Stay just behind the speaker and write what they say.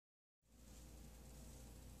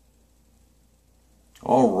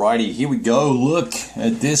Alrighty, here we go. Look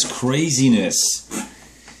at this craziness.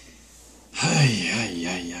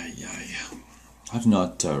 I've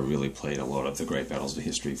not really played a lot of the Great Battles of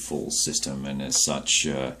History full system, and as such,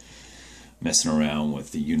 messing around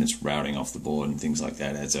with the units routing off the board and things like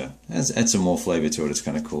that adds some more flavor to it. It's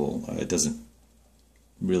kind of cool. It doesn't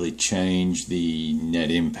really change the net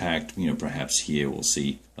impact. You know, perhaps here we'll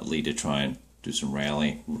see a leader try and do some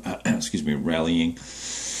rallying.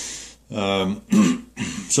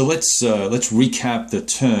 So let's recap the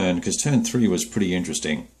turn, because turn 3 was pretty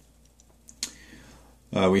interesting.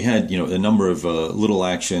 We had, a number of little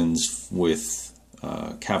actions with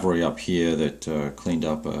cavalry up here that cleaned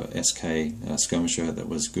up a SK skirmisher that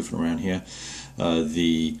was goofing around here.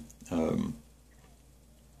 The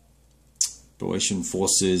Boeotian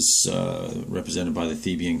forces, represented by the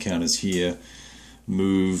Theban counters here,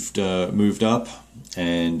 moved up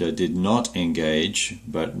and did not engage,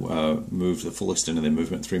 but moved the full extent of their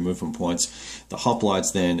movement, 3 movement points. The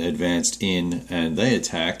Hoplites then advanced in and they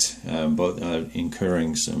attacked, both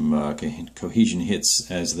incurring some cohesion hits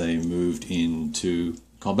as they moved into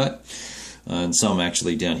combat. And some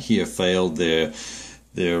actually down here failed their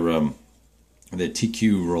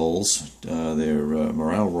TQ rolls, their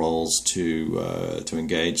morale rolls to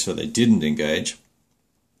engage, so they didn't engage.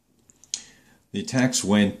 The attacks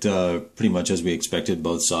went pretty much as we expected,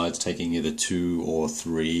 both sides taking either 2 or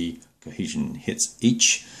 3 cohesion hits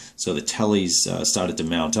each. So the tallies started to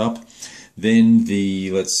mount up. Then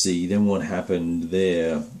then what happened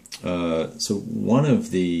there? So one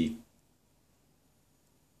of the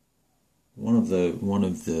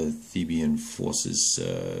Theban forces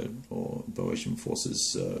or Boeotian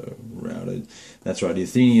forces routed. That's right. The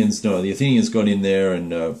Athenians got in there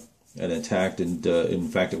and attacked, and in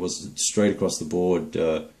fact it was straight across the board,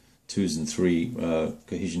 2s and 3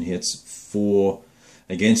 cohesion hits for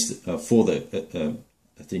the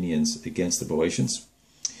Athenians against the Boeotians.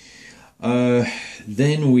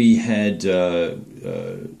 Then we had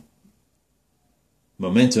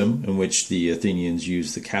momentum, in which the Athenians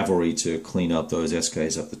used the cavalry to clean up those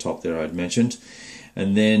SKs up the top there I'd mentioned.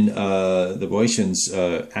 And then the Boeotians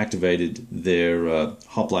activated their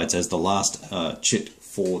hoplites as the last chit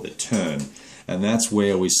for the turn, and that's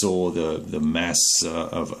where we saw the mass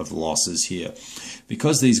of losses here,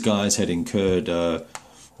 because these guys had incurred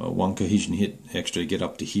 1 cohesion hit extra to get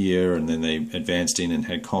up to here, and then they advanced in and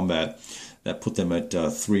had combat. That put them at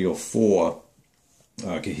 3 or 4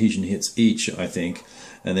 cohesion hits each, I think.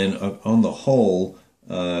 And then on the whole,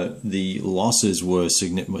 the losses were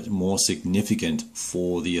more significant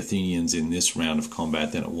for the Athenians in this round of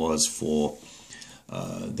combat than it was for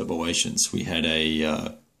the Boeotians. We had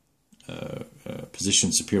a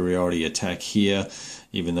position superiority attack here,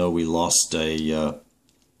 even though we lost a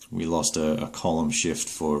column shift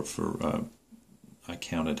for I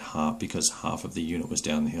counted half, because half of the unit was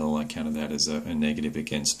down the hill. I counted that as a negative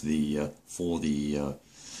against the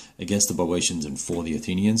against the Boeotians and for the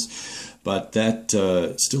Athenians, but that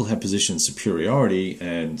still had position superiority,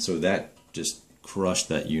 and so that just crushed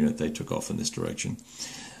that unit. They took off in this direction.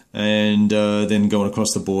 And then going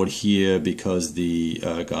across the board here, because the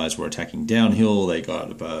guys were attacking downhill, they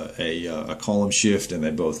got a column shift, and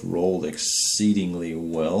they both rolled exceedingly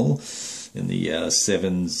well in the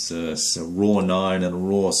 7s, so raw 9 and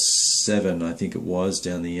raw 7, I think it was,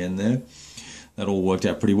 down the end there. That all worked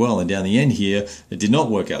out pretty well, and down the end here, it did not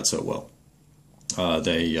work out so well.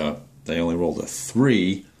 They only rolled a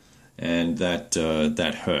 3, and that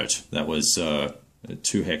hurt. That was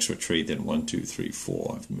 2 hex retreat, then 1, 2, 3,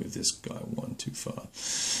 4. I've moved this guy 1 too far.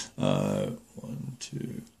 1, 2,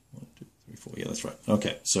 1, 2, 3, 4. Yeah, that's right.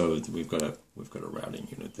 Okay, so we've got a routing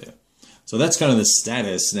unit there. So that's kind of the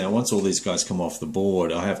status. Now, once all these guys come off the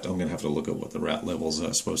board, I'm going to have to look at what the rout levels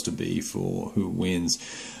are supposed to be for who wins.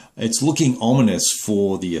 It's looking ominous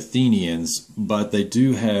for the Athenians, but they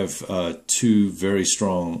do have 2 very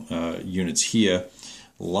strong units here.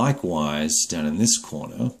 Likewise, down in this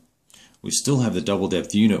corner, we still have the double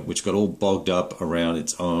depth unit, which got all bogged up around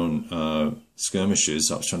its own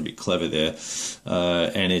skirmishes. I was trying to be clever there,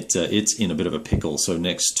 and it's in a bit of a pickle. So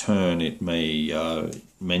next turn, it may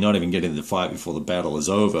not even get into the fight before the battle is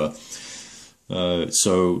over.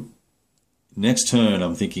 So next turn,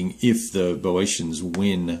 I'm thinking if the Boeotians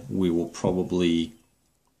win, we will probably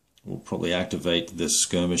activate the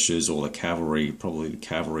skirmishers or the cavalry, probably the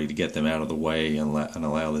cavalry, to get them out of the way and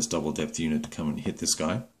allow this double depth unit to come and hit this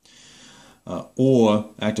guy. Or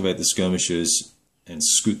activate the skirmishers and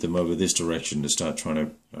scoot them over this direction to start trying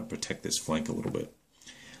to protect this flank a little bit.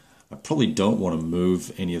 I probably don't want to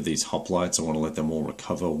move any of these hoplites. I want to let them all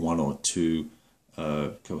recover 1 or 2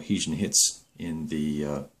 cohesion hits in the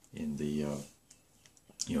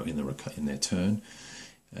in their turn,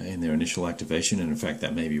 in their initial activation. And in fact,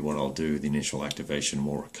 that may be what I'll do. The initial activation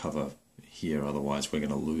will recover here. Otherwise, we're going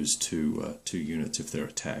to lose two units if they're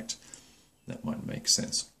attacked. That might make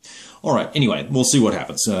sense. All right. Anyway, we'll see what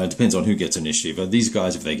happens. It depends on who gets initiative. These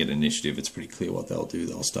guys, if they get initiative, it's pretty clear what they'll do.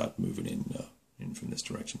 They'll start moving in from this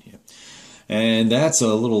direction here. And that's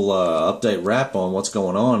a little update wrap on what's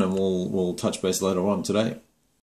going on, and we'll touch base later on today.